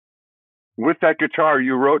stolen. With that guitar,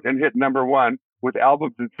 you wrote and hit number one with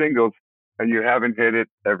albums and singles, and you haven't hit it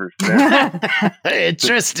ever since.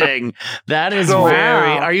 Interesting. That is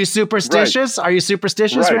very... Are you superstitious? Right. Are you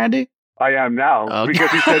superstitious, Randy? I am now,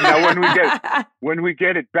 because he said, now when we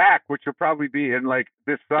get it back, which will probably be in like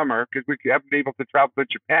this summer, because we haven't been able to travel to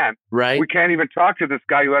Japan. Right. We can't even talk to this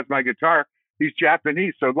guy who has my guitar. He's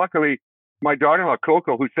Japanese. So luckily, my daughter-in-law,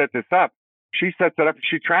 Coco, who set this up, she sets it up and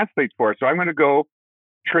she translates for us. So I'm going to go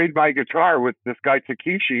trade my guitar with this guy,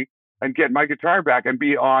 Takeshi, and get my guitar back and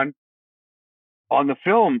be on the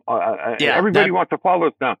film. Everybody wants to follow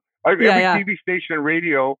us now. Every TV station and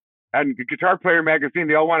radio and Guitar Player magazine,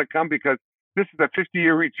 they all want to come because this is a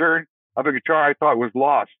 50-year return of a guitar I thought was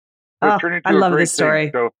lost. I love this story.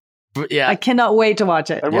 So, I cannot wait to watch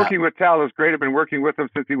it. And working with Tal is great. I've been working with him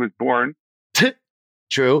since he was born.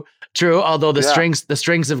 True. Although the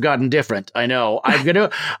strings have gotten different. I know. I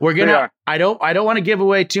don't want to give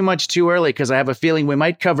away too much too early because I have a feeling we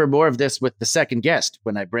might cover more of this with the second guest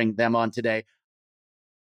when I bring them on today.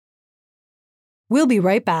 We'll be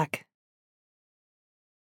right back.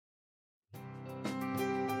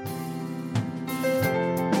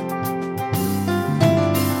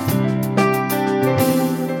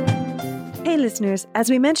 Hey listeners, as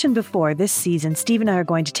we mentioned before, this season, Steve and I are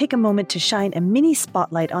going to take a moment to shine a mini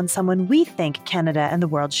spotlight on someone we think Canada and the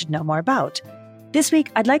world should know more about. This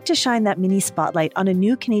week, I'd like to shine that mini spotlight on a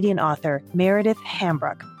new Canadian author, Meredith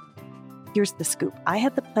Hambrook. Here's the scoop. I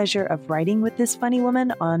had the pleasure of writing with this funny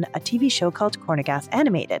woman on a TV show called Cornergas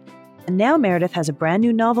Animated. And now Meredith has a brand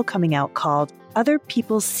new novel coming out called Other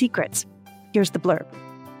People's Secrets. Here's the blurb.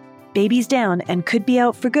 Baby's down and could be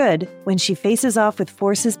out for good when she faces off with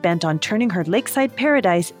forces bent on turning her lakeside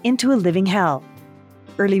paradise into a living hell.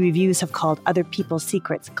 Early reviews have called Other People's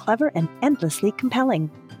Secrets clever and endlessly compelling.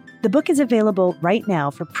 The book is available right now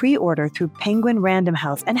for pre-order through Penguin Random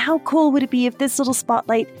House, and how cool would it be if this little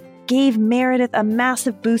spotlight gave Meredith a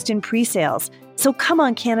massive boost in pre-sales? So come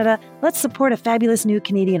on, Canada, let's support a fabulous new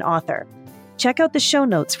Canadian author. Check out the show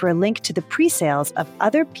notes for a link to the pre-sales of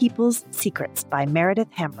Other People's Secrets by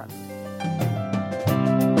Meredith Hambrook.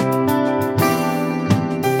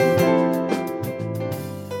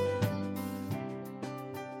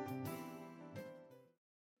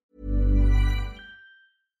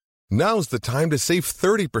 Now's the time to save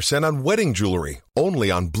 30% on wedding jewelry,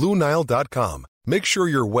 only on BlueNile.com. Make sure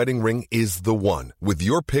your wedding ring is the one with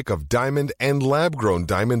your pick of diamond and lab-grown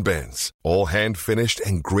diamond bands, all hand-finished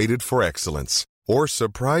and graded for excellence. Or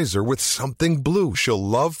surprise her with something blue she'll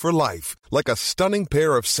love for life, like a stunning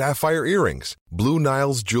pair of sapphire earrings. Blue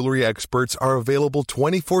Nile's jewelry experts are available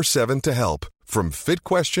 24/7 to help, from fit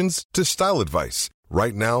questions to style advice.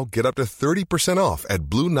 Right now, get up to 30% off at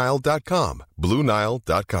BlueNile.com.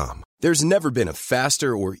 BlueNile.com. There's never been a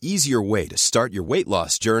faster or easier way to start your weight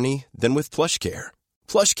loss journey than with PlushCare.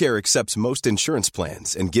 PlushCare accepts most insurance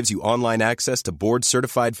plans and gives you online access to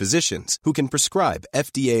board-certified physicians who can prescribe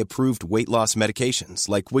FDA-approved weight loss medications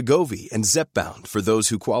like Wegovy and Zepbound for those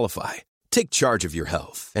who qualify. Take charge of your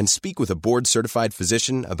health and speak with a board-certified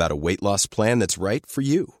physician about a weight loss plan that's right for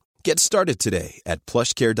you. Get started today at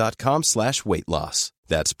plushcare.com/weight loss.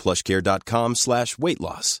 That's plushcare.com/weight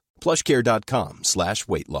loss.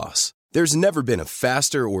 plushcare.com/weight loss. There's never been a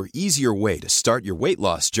faster or easier way to start your weight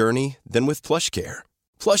loss journey than with PlushCare.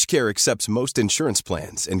 PlushCare accepts most insurance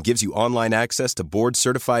plans and gives you online access to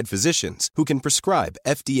board-certified physicians who can prescribe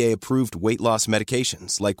FDA-approved weight loss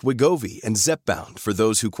medications like Wegovy and Zepbound for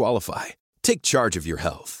those who qualify. Take charge of your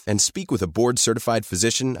health and speak with a board-certified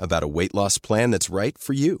physician about a weight loss plan that's right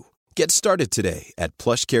for you. Get started today at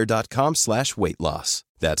plushcare.com/weight-loss.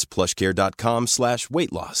 That's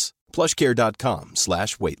plushcare.com/weight-loss.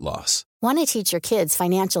 plushcare.com/weight-loss. Want to teach your kids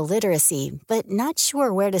financial literacy, but not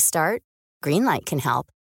sure where to start? Greenlight can help.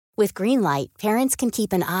 With Greenlight, parents can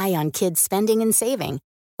keep an eye on kids' spending and saving,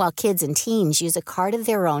 while kids and teens use a card of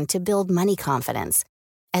their own to build money confidence.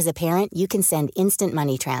 As a parent, you can send instant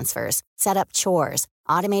money transfers, set up chores,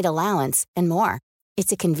 automate allowance, and more.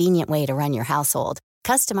 It's a convenient way to run your household,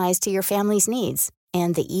 customized to your family's needs,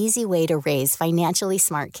 and the easy way to raise financially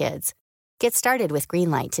smart kids. Get started with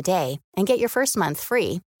Greenlight today and get your first month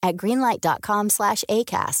free at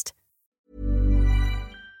greenlight.com/ACAST.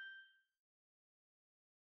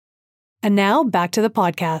 And now back to the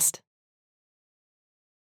podcast.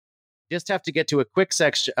 Just have to get to a quick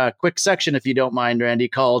section, if you don't mind, Randy,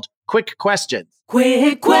 called Quick Questions.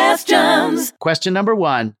 Quick questions. Question number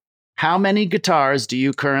 1. How many guitars do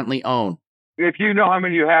you currently own? If you know how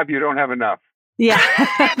many you have, you don't have enough. Yeah.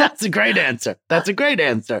 That's a great answer.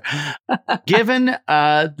 Given,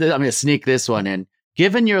 I'm going to sneak this one in.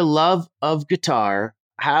 Given your love of guitar,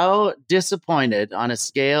 how disappointed on a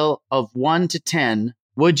scale of 1 to 10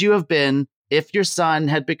 would you have been if your son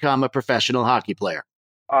had become a professional hockey player?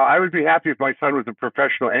 I would be happy if my son was a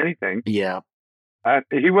professional anything. Yeah.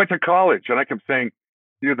 He went to college, and I kept saying,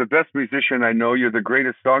 "You're the best musician I know. You're the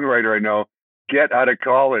greatest songwriter I know. Get out of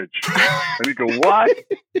college." And he'd go, "What?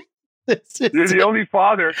 You're the only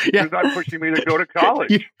father who's not pushing me to go to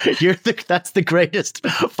college." That's the greatest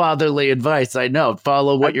fatherly advice I know.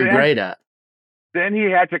 Follow what you're great at. Then he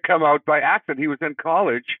had to come out by accident. He was in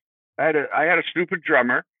college. I had a stupid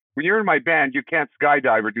drummer. When you're in my band, you can't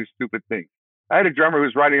skydive or do stupid things. I had a drummer who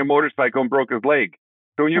was riding a motorcycle and broke his leg.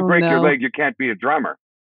 So when you break your leg, you can't be a drummer.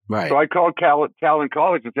 Right. So I called Cal in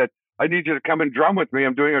college and said, "I need you to come and drum with me.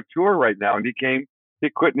 I'm doing a tour right now." And he quit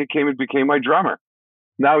and he came and became my drummer.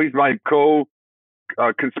 Now he's my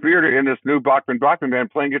co-conspirator in this new Bachman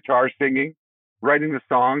band, playing guitar, singing, writing the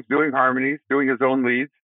songs, doing harmonies, doing his own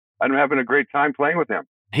leads. I'm having a great time playing with him.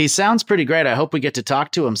 He sounds pretty great. I hope we get to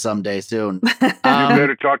talk to him someday soon. You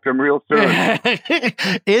better talk to him real soon.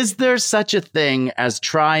 Is there such a thing as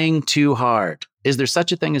trying too hard? Is there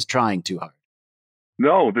such a thing as trying too hard?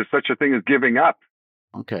 No, there's such a thing as giving up.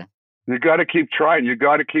 Okay. You got to keep trying. You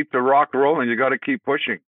got to keep the rock rolling. You got to keep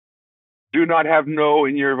pushing. Do not have no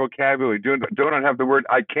in your vocabulary. Do not have the word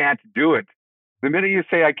 "I can't do it." The minute you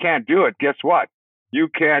say "I can't do it," guess what? You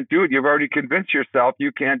can't do it. You've already convinced yourself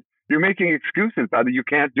you can't. You're making excuses that you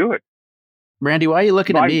can't do it. Randy, why are you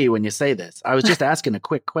looking at me when you say this? I was just asking a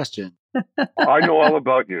quick question. I know all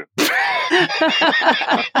about you.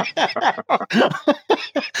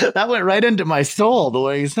 That went right into my soul, the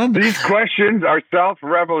way you said that. These questions are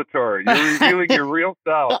self-revelatory. You're revealing your real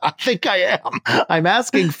self. I think I am. I'm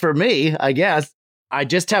asking for me, I guess. I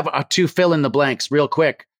just have to fill in the blanks real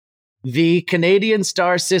quick. The Canadian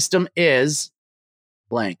star system is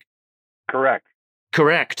blank. Correct.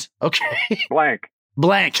 Okay. Blank.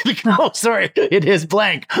 No, sorry. It is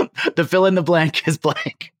blank. The fill in the blank is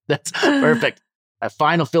blank. That's perfect. A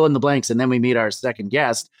final fill in the blanks, and then we meet our second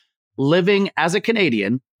guest. Living as a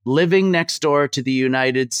Canadian, living next door to the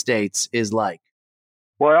United States is like.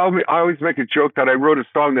 Well, I always make a joke that I wrote a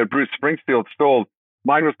song that Bruce Springsteen stole.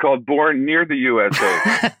 Mine was called "Born Near the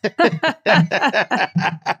USA."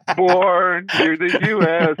 Born near the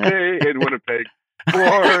USA in Winnipeg.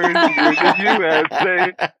 Born near the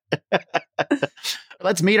USA.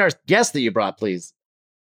 Let's meet our guest that you brought, please.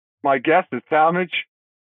 My guest is Talmadge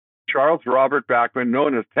Charles Robert Bachman,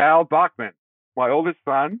 known as Tal Bachman, my oldest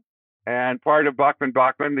son, and part of Bachman,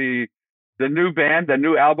 the new band, the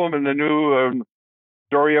new album, and the new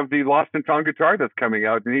story of the Lost and Found guitar that's coming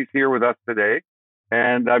out. And he's here with us today.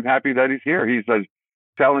 And I'm happy that he's here. He's a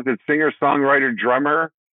talented singer, songwriter,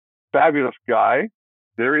 drummer, fabulous guy.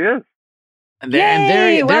 There he is. And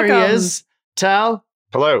there he is. Tal.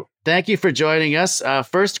 Hello. Thank you for joining us.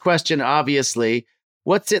 First question, obviously,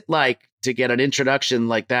 what's it like to get an introduction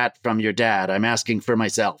like that from your dad? I'm asking for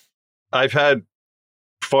myself. I've had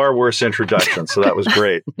far worse introductions, so that was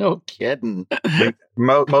great. No kidding.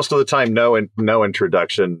 Most of the time, no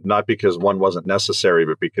introduction, not because one wasn't necessary,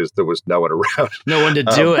 but because there was no one around. No one to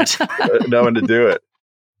do it. No one to do it.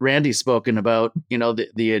 Randy's spoken about,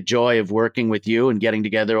 the joy of working with you and getting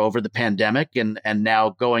together over the pandemic and now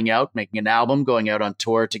going out, making an album, going out on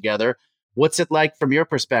tour together. What's it like from your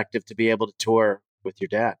perspective to be able to tour with your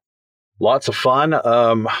dad? Lots of fun.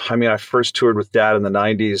 I mean, I first toured with Dad in the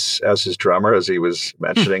 90s as his drummer, as he was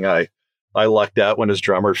mentioning. I lucked out when his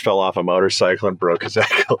drummer fell off a motorcycle and broke his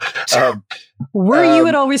ankle. Were you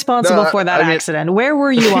at all responsible for that accident? Where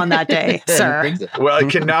were you on that day, sir? Well,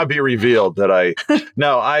 it can now be revealed that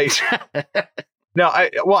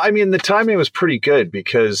well, I mean, the timing was pretty good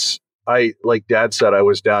because like Dad said, I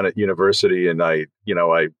was down at university and I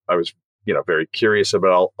was, very curious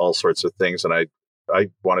about all sorts of things. And I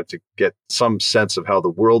wanted to get some sense of how the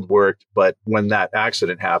world worked. But when that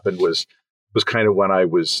accident happened was kind of when I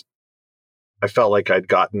felt like I'd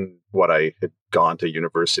gotten what I had gone to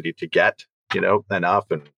university to get,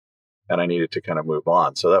 enough. And I needed to kind of move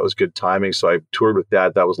on. So that was good timing. So I toured with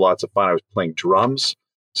Dad. That was lots of fun. I was playing drums.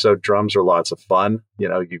 So drums are lots of fun.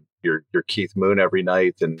 You're Keith Moon every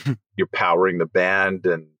night and you're powering the band.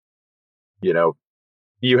 And,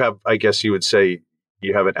 you have, I guess you would say,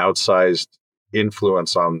 you have an outsized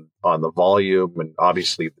influence on the volume and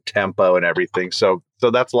obviously the tempo and everything. So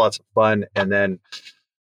that's lots of fun. And then,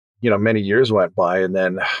 many years went by and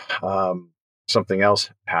then something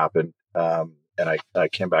else happened. And I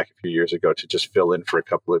came back a few years ago to just fill in for a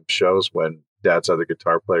couple of shows when Dad's other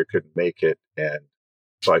guitar player couldn't make it. And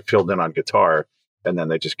so I filled in on guitar and then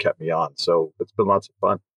they just kept me on. So it's been lots of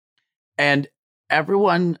fun. And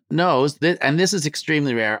everyone knows that, and this is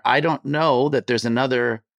extremely rare. I don't know that there's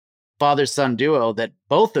another father-son duo that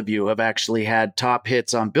both of you have actually had top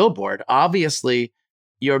hits on Billboard. Obviously,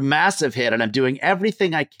 your massive hit, and I'm doing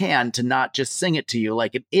everything I can to not just sing it to you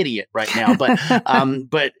like an idiot right now. But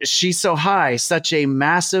but She's So High, such a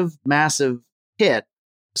massive, massive hit.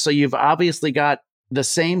 So you've obviously got the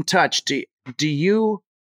same touch. Do you?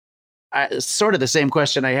 Sort of the same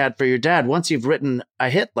question I had for your dad. Once you've written a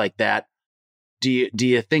hit like that, do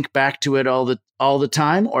you think back to it all the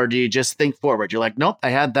time, or do you just think forward? You're like, nope, I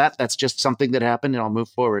had that. That's just something that happened, and I'll move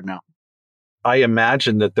forward now. I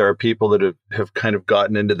imagine that there are people that have kind of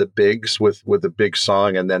gotten into the bigs with a big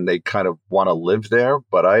song, and then they kind of want to live there.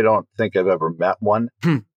 But I don't think I've ever met one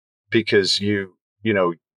because you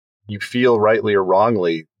feel rightly or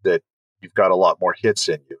wrongly that you've got a lot more hits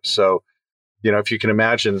in you. So, if you can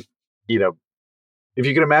imagine. If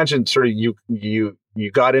you can imagine sort of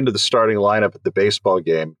you got into the starting lineup at the baseball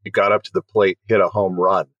game, you got up to the plate, hit a home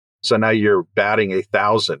run. So now you're batting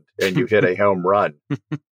 1,000 and you hit a home run.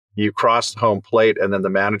 You cross home plate and then the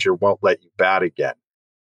manager won't let you bat again.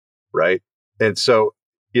 Right. And so,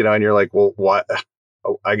 and you're like, well, what?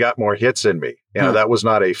 Oh, I got more hits in me. That was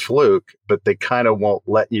not a fluke, but they kind of won't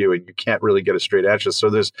let you and you can't really get a straight answer. So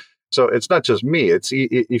it's not just me. It's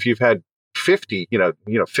if you've had 50,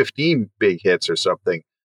 15 big hits or something.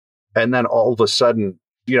 And then all of a sudden,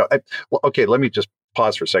 okay, let me just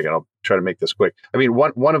pause for a second. I'll try to make this quick. I mean,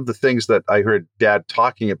 one of the things that I heard Dad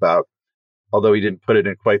talking about, although he didn't put it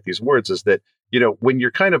in quite these words, is that, when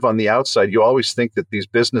you're kind of on the outside, you always think that these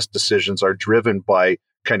business decisions are driven by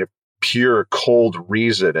kind of pure cold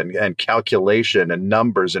reason and calculation and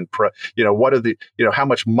numbers and what are the how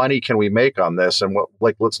much money can we make on this and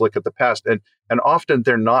let's look at the past and often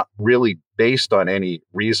they're not really based on any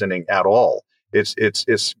reasoning at all. It's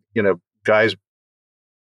guys,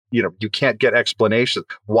 you can't get explanations.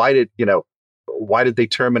 Why did they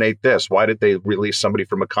terminate this? Why did they release somebody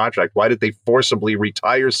from a contract? Why did they forcibly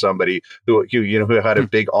retire somebody who had a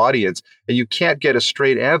big audience? And you can't get a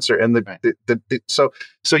straight answer. And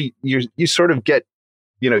so you sort of get,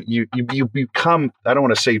 you become, I don't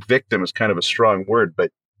want to say victim is kind of a strong word,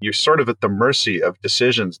 but you're sort of at the mercy of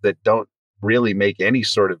decisions that don't really make any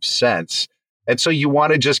sort of sense. And so you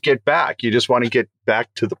want to just get back. You just want to get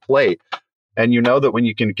back to the plate. And that when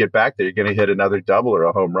you can get back there, you're going to hit another double or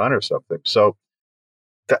a home run or something. So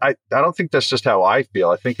I don't think that's just how I feel.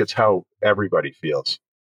 I think it's how everybody feels.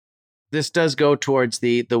 This does go towards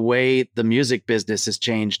the way the music business has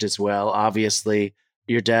changed as well. Obviously,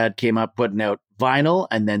 your dad came up putting out vinyl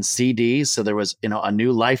and then CDs. So there was, a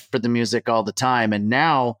new life for the music all the time. And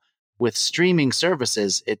now with streaming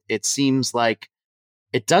services, it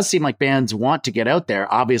does seem like bands want to get out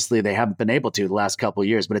there. Obviously, they haven't been able to the last couple of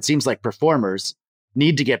years, but it seems like performers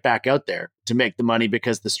need to get back out there to make the money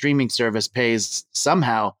because the streaming service pays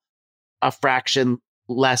somehow a fraction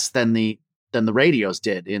less than the radios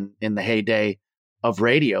did in the heyday of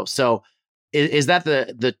radio. So is that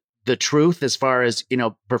the truth as far as,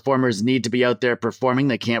 performers need to be out there performing?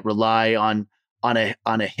 They can't rely on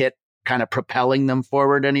a hit kind of propelling them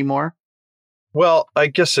forward anymore? Well, I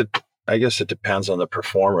guess it depends on the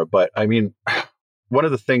performer, but I mean, one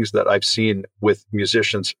of the things that I've seen with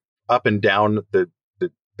musicians up and down the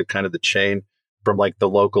kind of the chain, from like the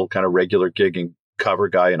local kind of regular gigging cover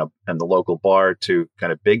guy and the local bar to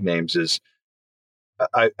kind of big names, is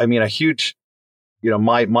I mean, a huge,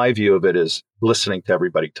 my view of it is listening to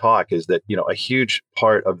everybody talk is that, a huge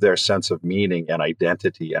part of their sense of meaning and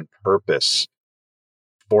identity and purpose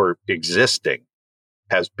for existing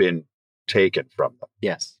has been taken from them.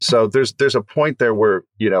 Yes. So there's a point there where,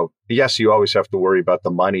 yes, you always have to worry about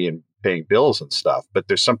the money and paying bills and stuff, but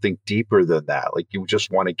there's something deeper than that. Like you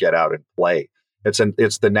just want to get out and play. It's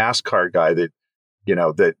the NASCAR guy that,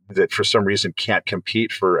 that for some reason can't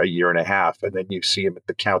compete for a year and a half. And then you see him at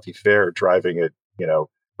the county fair driving it,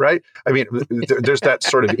 right? I mean, there's that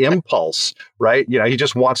sort of impulse, right? He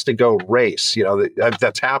just wants to go race.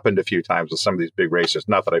 That's happened a few times with some of these big racers.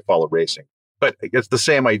 Not that I follow racing, but it's the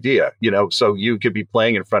same idea, so you could be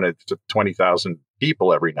playing in front of 20,000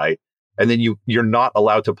 people every night, and then you're not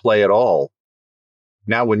allowed to play at all.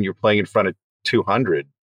 Now, when you're playing in front of 200,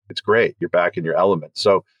 it's great. You're back in your element.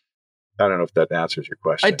 So I don't know if that answers your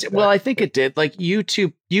question. I think it did. Like you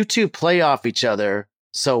two play off each other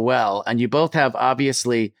so well, and you both have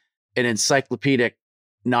obviously an encyclopedic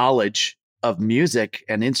knowledge of music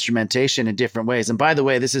and instrumentation in different ways. And by the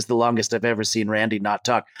way, this is the longest I've ever seen Randy not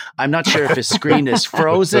talk. I'm not sure if his screen is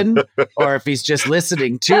frozen or if he's just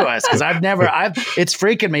listening to us, because it's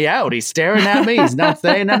freaking me out. He's staring at me. He's not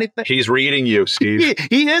saying anything. He's reading you, Steve.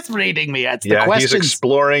 He is reading me. It's the questions. He's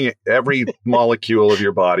exploring every molecule of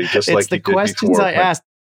your body, just like the questions I asked.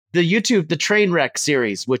 The train wreck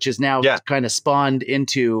series, which is now kind of spawned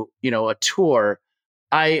into, a tour.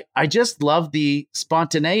 I just love the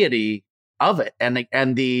spontaneity of it and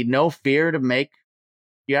the no fear to make,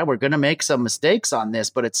 we're going to make some mistakes on this,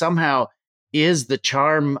 but it somehow is the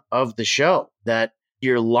charm of the show that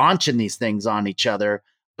you're launching these things on each other.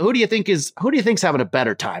 Who do you think's having a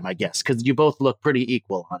better time, I guess? Because you both look pretty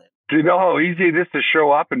equal on it. Do you know how easy it is to show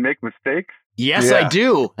up and make mistakes? Yes, I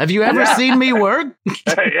do. Have you ever seen me work?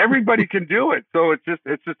 Everybody can do it. So it's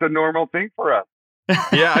just a normal thing for us.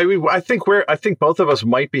 Yeah, I think both of us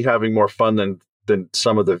might be having more fun than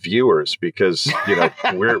some of the viewers, because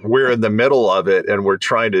we're in the middle of it and we're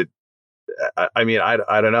trying to. I mean,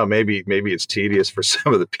 I don't know. Maybe it's tedious for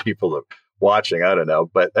some of the people watching. I don't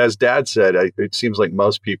know. But as Dad said, it seems like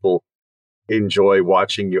most people enjoy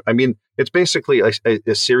watching you. I mean, it's basically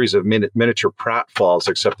a series of miniature pratfalls,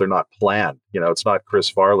 except they're not planned. It's not Chris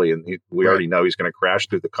Farley, and we already know he's going to crash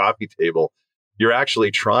through the coffee table. You're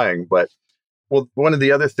actually trying, but. Well, one of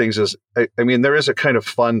the other things is, I mean, there is a kind of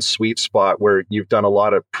fun, sweet spot where you've done a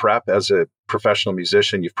lot of prep as a professional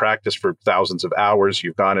musician. You've practiced for thousands of hours.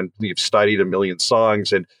 You've gone and you've studied a million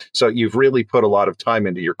songs. And so you've really put a lot of time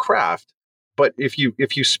into your craft. But if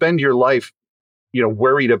you spend your life,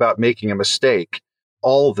 worried about making a mistake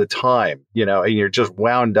all the time, and you're just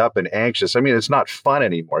wound up and anxious, I mean, it's not fun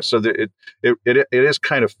anymore. So it is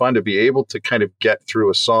kind of fun to be able to kind of get through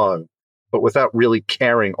a song, but without really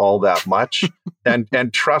caring all that much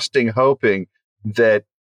and trusting, hoping that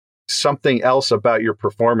something else about your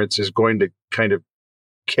performance is going to kind of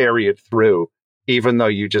carry it through, even though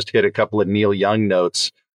you just hit a couple of Neil Young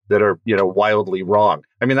notes that are, wildly wrong.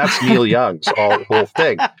 I mean, that's Neil Young's whole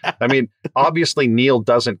thing. I mean, obviously Neil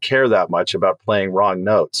doesn't care that much about playing wrong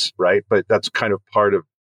notes, right? But that's kind of part of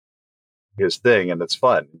his thing, and it's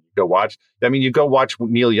fun. You go watch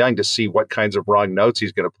Neil Young to see what kinds of wrong notes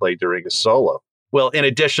he's going to play during his solo. Well, in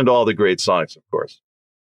addition to all the great songs, of course.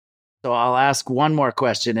 So I'll ask one more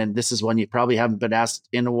question, and this is one you probably haven't been asked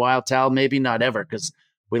in a while, Tal, maybe not ever, because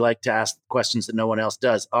we like to ask questions that no one else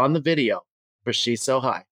does. On the video for She's So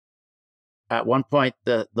High, at one point,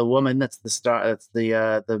 the woman that's the star, that's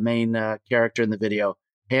the main character in the video,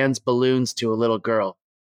 hands balloons to a little girl,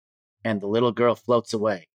 and the little girl floats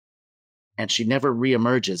away. And she never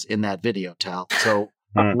reemerges in that video, Tal. So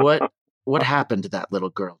what happened to that little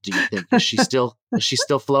girl, do you think? Is she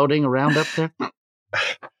still floating around up there?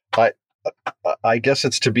 I guess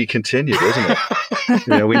it's to be continued, isn't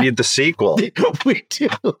it? We need the sequel. We do.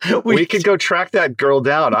 We could go track that girl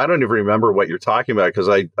down. I don't even remember what you're talking about, because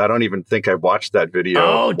I don't even think I've watched that video.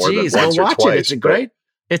 Oh, geez, we'll watch it. It's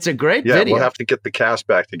a great video. We'll have to get the cast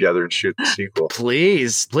back together and shoot the sequel.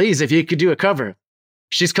 Please, if you could do a cover.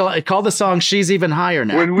 She's called the song "She's Even Higher"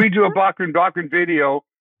 now. When we do a Bachman video,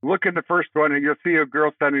 look at the first one and you'll see a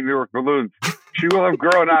girl standing there with balloons. She will have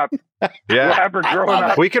grown up. Yeah, we'll have her grown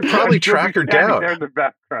up. We could probably track her down. There in the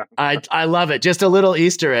background. I love it. Just a little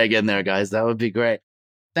Easter egg in there, guys. That would be great.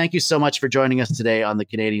 Thank you so much for joining us today on the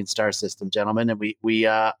Canadian Star System, gentlemen. And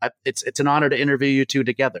it's an honor to interview you two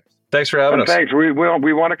together. Thanks for having us. Thanks. We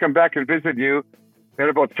want to come back and visit you in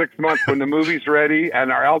about 6 months when the movie's ready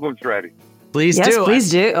and our album's ready. Please do.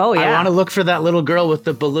 Oh, yeah. I want to look for that little girl with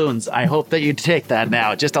the balloons. I hope that you take that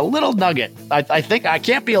now. Just a little nugget. I think I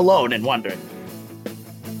can't be alone in wondering.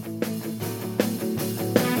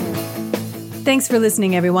 Thanks for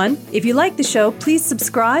listening, everyone. If you like the show, please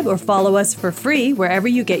subscribe or follow us for free wherever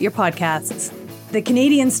you get your podcasts. The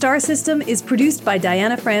Canadian Star System is produced by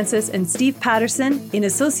Diana Francis and Steve Patterson in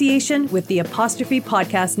association with the Apostrophe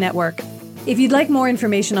Podcast Network. If you'd like more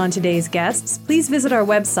information on today's guests, please visit our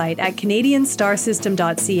website at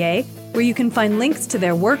canadianstarsystem.ca, where you can find links to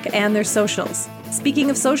their work and their socials. Speaking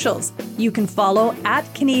of socials, you can follow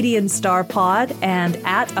at Canadian Star Pod and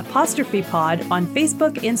at Apostrophe Pod on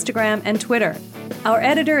Facebook, Instagram, and Twitter. Our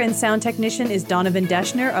editor and sound technician is Donovan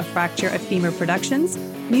Deschner of Fracture Ephemer Productions.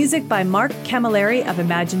 Music by Mark Camilleri of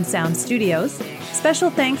Imagine Sound Studios. Special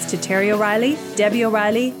thanks to Terry O'Reilly, Debbie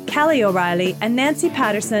O'Reilly, Callie O'Reilly, and Nancy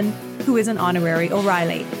Patterson, who is an honorary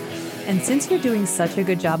O'Reilly. And since you're doing such a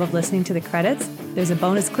good job of listening to the credits, there's a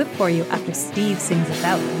bonus clip for you after Steve sings us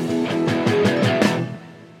out.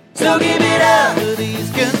 So give it up to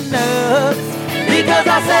these Canucks, because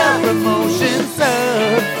our self-promotion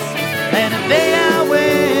sucks. And if they all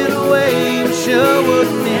went away, we sure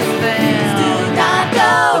wouldn't miss them. Do not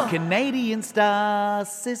go. The Canadian Star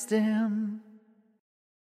System.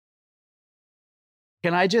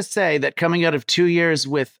 Can I just say that coming out of 2 years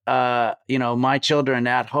with, my children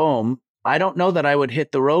at home, I don't know that I would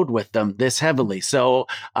hit the road with them this heavily. So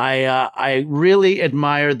I really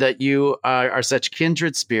admire that you are such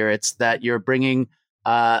kindred spirits, that you're bringing,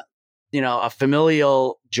 a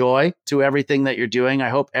familial joy to everything that you're doing. I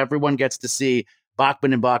hope everyone gets to see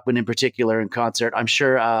Bachman and Bachman in particular in concert. I'm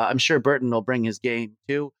sure Burton will bring his game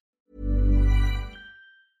too.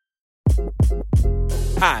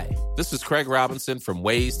 Hi, this is Craig Robinson from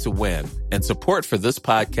Ways to Win, and support for this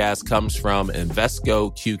podcast comes from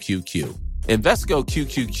Invesco QQQ. Invesco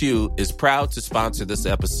QQQ is proud to sponsor this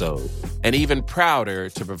episode, and even prouder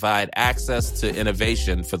to provide access to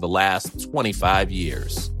innovation for the last 25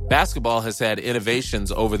 years. Basketball has had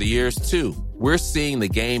innovations over the years, too. We're seeing the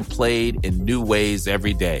game played in new ways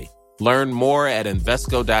every day. Learn more at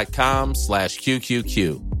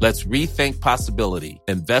Invesco.com/QQQ. Let's rethink possibility.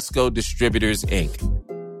 Invesco Distributors, Inc.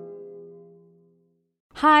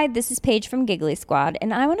 Hi, this is Paige from Giggly Squad,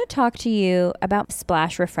 and I want to talk to you about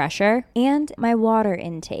Splash Refresher and my water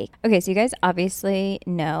intake. Okay, so you guys obviously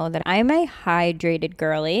know that I'm a hydrated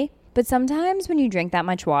girly, but sometimes when you drink that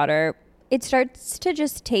much water, it starts to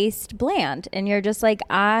just taste bland, and you're just like,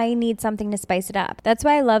 I need something to spice it up. That's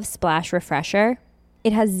why I love Splash Refresher.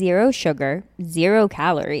 It has 0 sugar, 0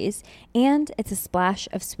 calories, and it's a splash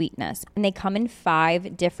of sweetness. And they come in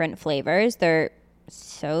 5 different flavors. They're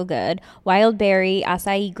so good. Wild berry,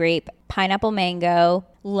 acai grape, pineapple mango,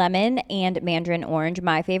 lemon, and mandarin orange.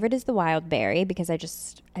 My favorite is the wild berry because I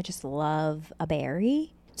just love a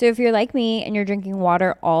berry. So if you're like me and you're drinking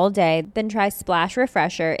water all day, then try Splash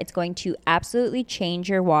Refresher. It's going to absolutely change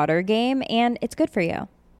your water game, and it's good for you.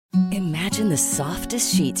 Imagine the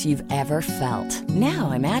softest sheets you've ever felt.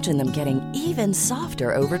 Now imagine them getting even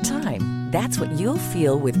softer over time. That's what you'll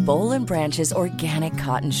feel with Boll & Branch's organic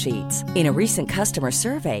cotton sheets. In a recent customer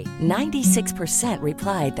survey, 96%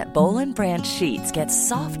 replied that Boll & Branch sheets get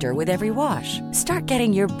softer with every wash. Start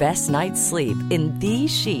getting your best night's sleep in these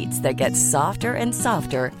sheets that get softer and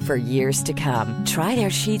softer for years to come. Try their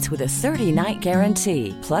sheets with a 30-night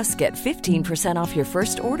guarantee. Plus, get 15% off your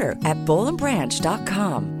first order at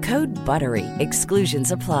bollandbranch.com. Code BUTTERY.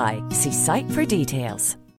 Exclusions apply. See site for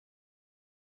details.